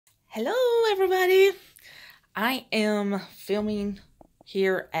Hello everybody. I am filming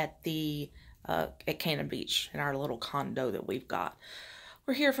here at the at Cannon Beach in our little condo that we've got.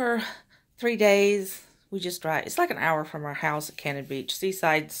 We're here for 3 days. We just drive. It's like an hour from our house at Cannon Beach.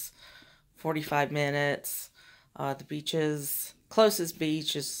 Seaside's 45 minutes. The beaches, closest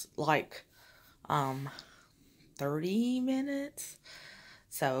beach is like 30 minutes.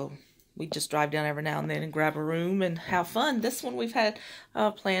 So we just drive down every now and then and grab a room and have fun. This one we've had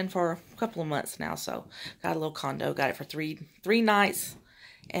planned for a couple of months now. So got a little condo, got it for three nights.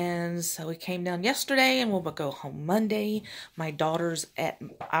 And so we came down yesterday and we'll go home Monday. My daughter's at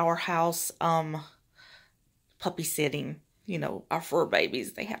our house puppy sitting. You know, our fur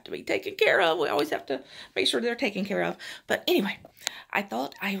babies, they have to be taken care of. We always have to make sure they're taken care of. But anyway, I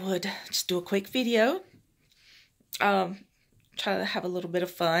thought I would just do a quick video. Try to have a little bit of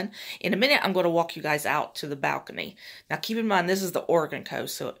fun. In a minute, I'm going to walk you guys out to the balcony. Now, keep in mind, this is the Oregon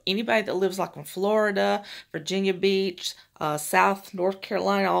coast. So anybody that lives like in Florida, Virginia Beach, South North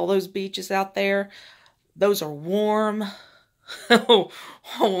Carolina, all those beaches out there, those are warm,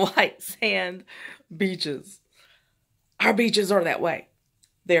 white sand beaches. Our beaches are that way.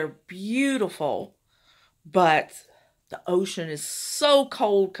 They're beautiful, but the ocean is so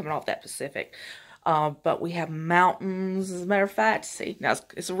cold coming off that Pacific. But we have mountains, as a matter of fact. See, now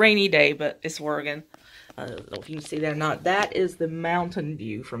it's a rainy day, but it's Oregon. I don't know if you can see that or not. That is the mountain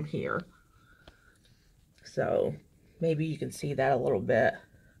view from here. So maybe you can see that a little bit.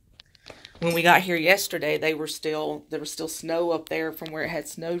 When we got here yesterday, there was still snow up there from where it had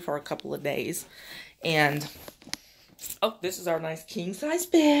snowed for a couple of days. And oh, this is our nice king-size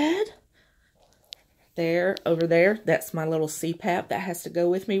bed. There, over there, that's my little CPAP that has to go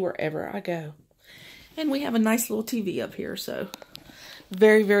with me wherever I go. And we have a nice little TV up here, so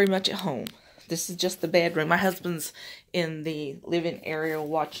very, very much at home. This is just the bedroom. My husband's in the living area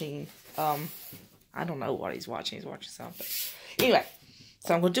watching, I don't know what he's watching. He's watching something. Anyway,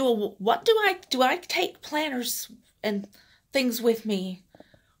 so I'm going to do a, what do I take planners and things with me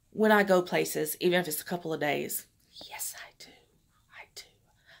when I go places, even if it's a couple of days? Yes, I do. I do.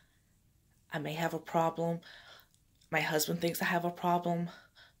 I may have a problem. My husband thinks I have a problem.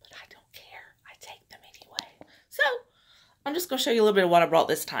 So, I'm just going to show you a little bit of what I brought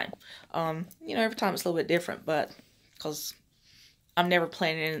this time. You know, every time it's a little bit different, but because I'm never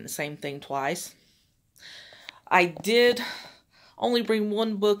planning in the same thing twice. I did only bring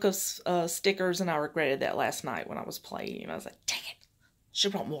one book of stickers, and I regretted that last night when I was playing. I was like, dang it,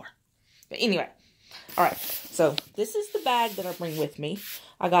 should have brought more. But anyway, all right. So, this is the bag that I bring with me.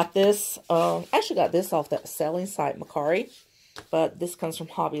 I got this, actually got this off that selling site, Macari, but this comes from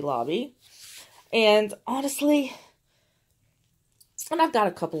Hobby Lobby. And honestly, and I've got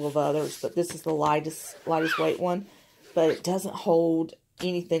a couple of others, but this is the lightest weight one. But it doesn't hold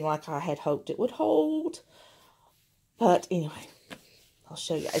anything like I had hoped it would hold. But anyway, I'll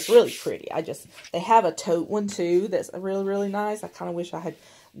show you. It's really pretty. They have a tote one too that's really, really nice. I kind of wish I had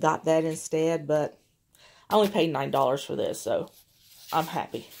got that instead, but I only paid $9 for this, so I'm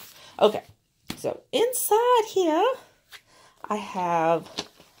happy. Okay, so inside here, I have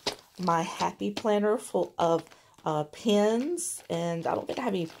my happy planner full of pens, and I don't think I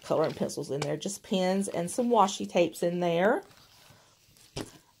have any coloring pencils in there, just pens and some washi tapes in there.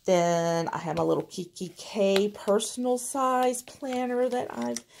 Then I have my little Kiki K personal size planner that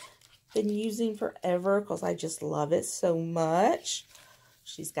I've been using forever because I just love it so much.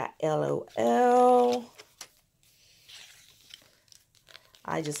 She's got LOL.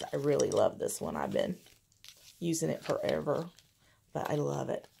 I really love this one. I've been using it forever, but I love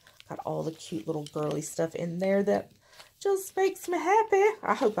it. Got all the cute little girly stuff in there that just makes me happy.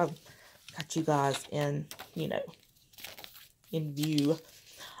 I hope I've got you guys in, you know, in view.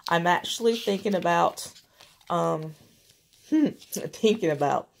 I'm actually thinking about, not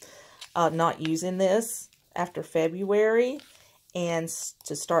using this after February and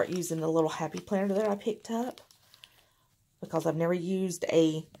to start using the little happy planner that I picked up, because I've never used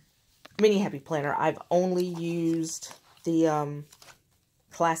a mini happy planner. I've only used the,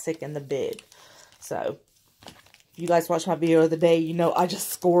 classic and the big. So if you guys watched my video of the day, you know I just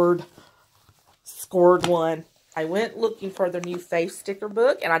scored one. I went looking for their new face sticker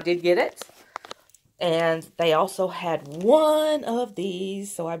book, and I did get it. And they also had one of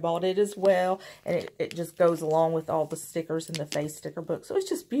these, so I bought it as well. And it just goes along with all the stickers in the face sticker book. So it's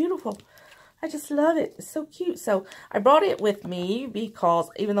just beautiful. I just love it. It's so cute. So I brought it with me because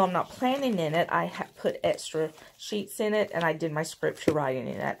even though I'm not planning in it, I have put extra sheets in it, and I did my scripture writing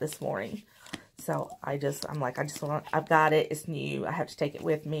in that this morning. So I'm like, I've got it. It's new. I have to take it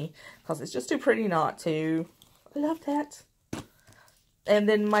with me because it's just too pretty not to. I love that. And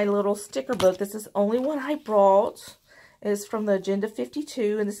then my little sticker book. This is the only one I brought. It's from the Agenda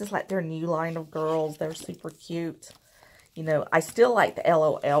 52. And this is like their new line of girls. They're super cute. You know, I still like the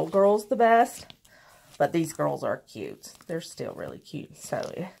LOL girls the best. But these girls are cute. They're still really cute.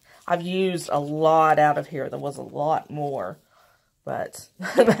 So, I've used a lot out of here. There was a lot more. But,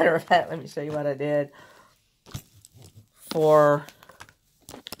 matter of fact, let me show you what I did. For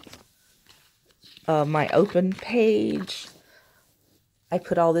my open page, I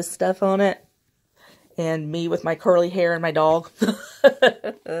put all this stuff on it. And me with my curly hair and my dog.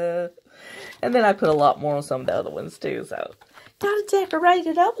 And then I put a lot more on some of the other ones too. So, gotta decorate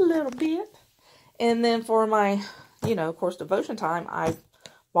it up a little bit. And then for my, you know, of course, devotion time, I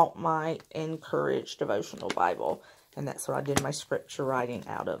bought my Encourage Devotional Bible. And that's what I did my scripture writing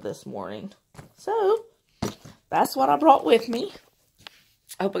out of this morning. So, that's what I brought with me.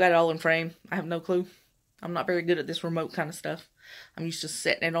 I hope I got it all in frame. I have no clue. I'm not very good at this remote kind of stuff. I'm used to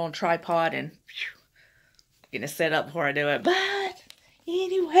setting it on a tripod and getting it set up before I do it. But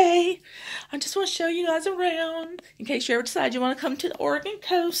anyway, I just want to show you guys around in case you ever decide you want to come to the Oregon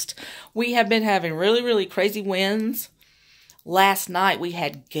coast. We have been having really, really crazy winds. Last night we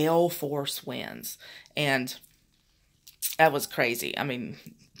had gale force winds, and that was crazy. I mean,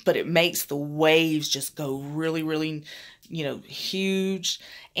 but it makes the waves just go really, really, you know, huge.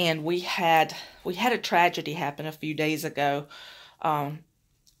 And we had a tragedy happen a few days ago,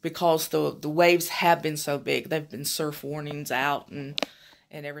 because the waves have been so big. They've been surf warnings out and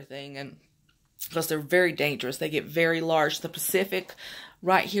everything, and because they're very dangerous. They get very large. The Pacific,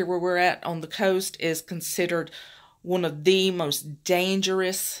 right here where we're at on the coast, is considered one of the most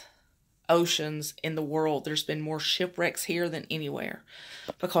dangerous oceans in the world. There's been more shipwrecks here than anywhere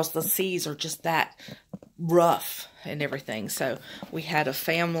because the seas are just that rough and everything. So we had a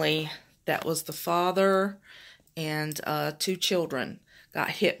family that was the father and 2 children got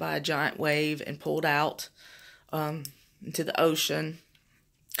hit by a giant wave and pulled out into the ocean.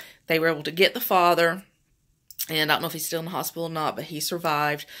 They were able to get the father, and I don't know if he's still in the hospital or not, but he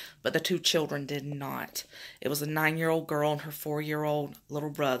survived, but the 2 children did not. It was a 9-year-old girl and her 4-year-old little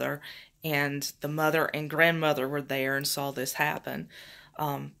brother, and the mother and grandmother were there and saw this happen.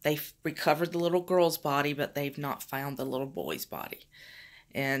 They've recovered the little girl's body, but they've not found the little boy's body.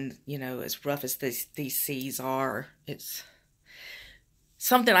 And, you know, as rough as these seas are, it's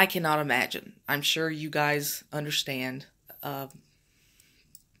something I cannot imagine. I'm sure you guys understand.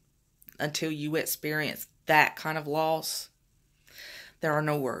 Until you experience that kind of loss, there are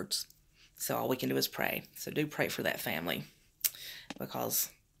no words. So all we can do is pray. So do pray for that family,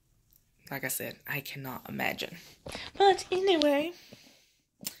 because, like I said, I cannot imagine. But anyway,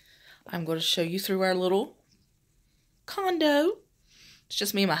 I'm going to show you through our little condo. It's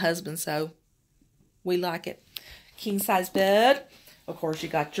just me and my husband, so we like it. King size bed. Of course, you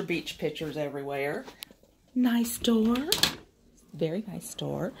got your beach pictures everywhere. Nice door. Very nice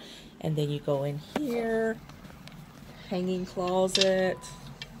door. And then you go in here. Hanging closet.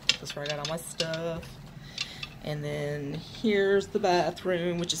 That's where I got all my stuff. And then here's the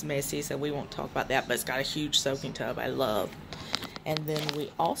bathroom, which is messy, so we won't talk about that, but it's got a huge soaking tub I love. And then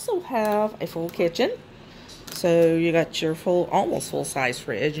we also have a full kitchen. So you got your almost full-size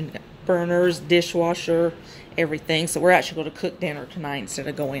fridge, and burners, dishwasher, everything. So we're actually going to cook dinner tonight instead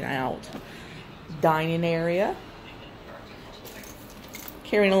of going out. Dining area.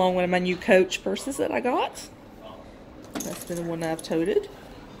 Carrying along one of my new Coach purses that I got. That's been the one I've toted.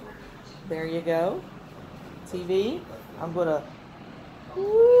 There you go. TV. I'm going to...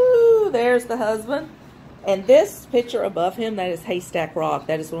 Woo! There's the husband. And this picture above him, that is Haystack Rock.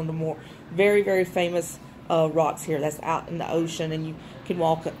 That is one of the more very, very famous rocks here. That's out in the ocean, and you can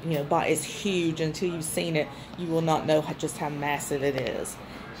walk, you know, by. It's huge. Until you've seen it, you will not know just how massive it is.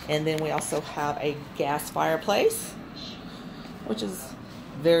 And then we also have a gas fireplace, which is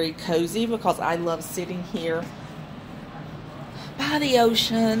very cozy because I love sitting here by the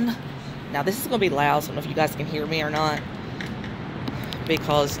ocean. Now this is going to be loud, so I don't know if you guys can hear me or not,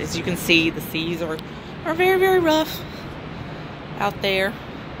 because as you can see, the seas are very, very rough out there.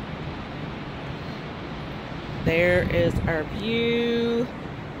 There is our view.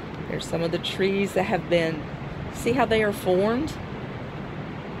 There's some of the trees that have been, see how they are formed?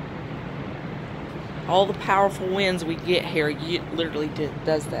 All the powerful winds we get here, it literally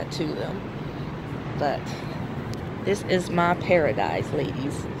does that to them. But this is my paradise,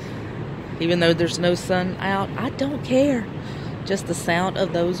 ladies. Even though there's no sun out, I don't care. Just the sound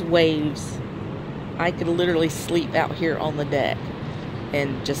of those waves. I could literally sleep out here on the deck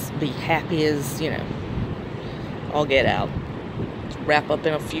and just be happy as, you know, I'll get out. Wrap up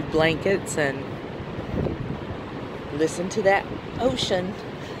in a few blankets and listen to that ocean.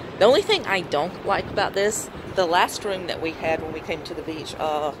 The only thing I don't like about this, the last room that we had when we came to the beach,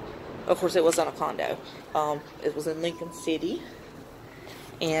 of course it was on a condo. It was in Lincoln City.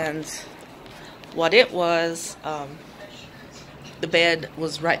 And what it was, the bed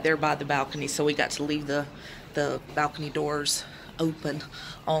was right there by the balcony, so we got to leave the balcony doors open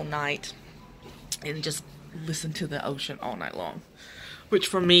all night and just listen to the ocean all night long. Which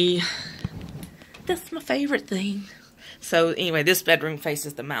for me, that's my favorite thing. So anyway, this bedroom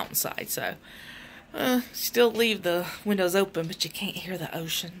faces the mountainside, so still leave the windows open, but you can't hear the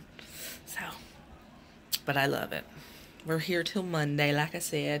ocean. So, but I love it. We're here till Monday, like I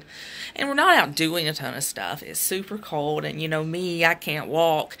said, and we're not out doing a ton of stuff. It's super cold, and you know me, I can't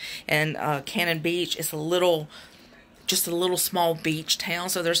walk. And Cannon Beach is just a little small beach town,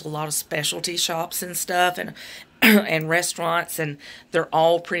 so there's a lot of specialty shops and stuff, and and restaurants, and they're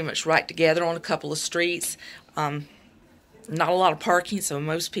all pretty much right together on a couple of streets. Not a lot of parking, so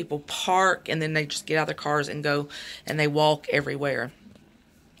most people park and then they just get out of their cars and go, and they walk everywhere.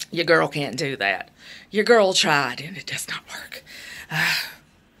 Your girl can't do that. Your girl tried and it does not work.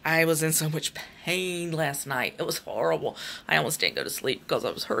 I was in so much pain last night. It was horrible. I almost didn't go to sleep because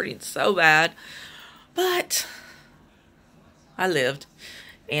I was hurting so bad. But I lived.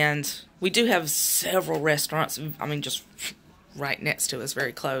 And we do have several restaurants, I mean, just right next to us,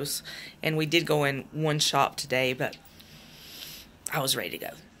 very close. And we did go in one shop today, but I was ready to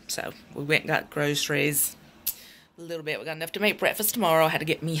go. So we went and got groceries a little bit. We got enough to make breakfast tomorrow. I had to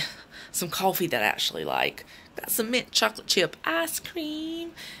get me some coffee that I actually like. Got some mint chocolate chip ice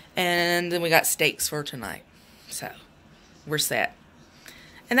cream. And then we got steaks for tonight. So we're set.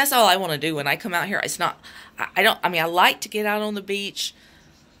 And that's all I want to do when I come out here. It's not, I mean, I like to get out on the beach,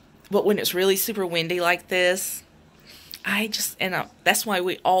 but when it's really super windy like this, that's why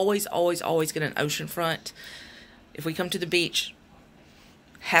we always get an oceanfront. If we come to the beach,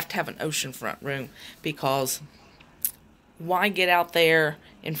 have to have an oceanfront room, because why get out there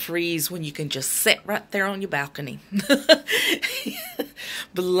and freeze when you can just sit right there on your balcony?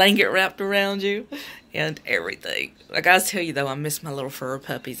 Blanket wrapped around you and everything. I gotta tell you though, I miss my little fur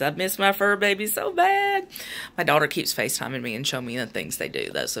puppies. I miss my fur babies so bad. My daughter keeps FaceTiming me and showing me the things they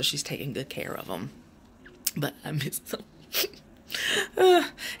do though, so she's taking good care of them. But I miss them.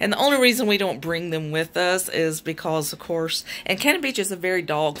 And the only reason we don't bring them with us is because, of course, and Cannon Beach is a very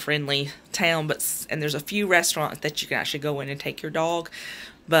dog-friendly town, and there's a few restaurants that you can actually go in and take your dog,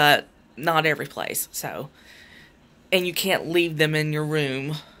 but not every place. So, and you can't leave them in your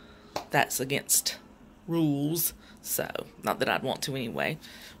room. That's against rules. So, not that I'd want to anyway.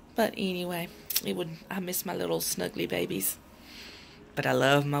 But anyway, I miss my little snuggly babies. But I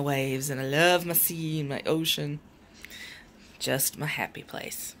love my waves, and I love my sea and my ocean. Just my happy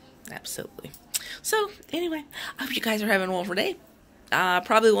place. Absolutely. So, anyway, I hope you guys are having a wonderful day. I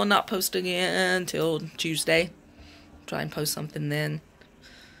probably will not post again until Tuesday. Try and post something then.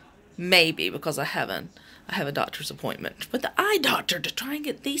 Maybe, because I have a doctor's appointment with the eye doctor to try and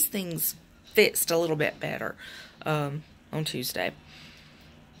get these things fixed a little bit better on Tuesday.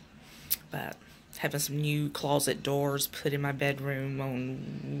 But having some new closet doors put in my bedroom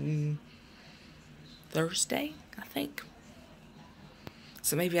on Thursday, I think.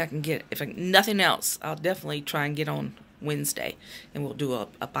 So maybe I can get, if nothing else, I'll definitely try and get on Wednesday, and we'll do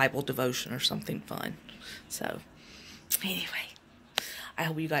a Bible devotion or something fun. So, anyway, I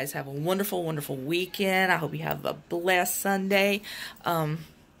hope you guys have a wonderful, wonderful weekend. I hope you have a blessed Sunday.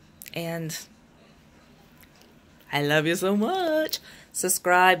 And I love you so much.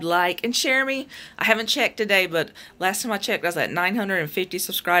 Subscribe, like, and share me. I haven't checked today, but last time I checked, I was at 950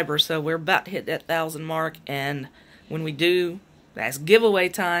 subscribers, so we're about to hit that 1,000 mark, and when we do, that's giveaway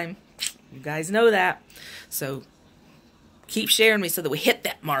time. You guys know that. So keep sharing me so that we hit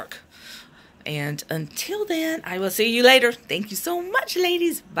that mark. And until then, I will see you later. Thank you so much,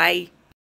 ladies. Bye.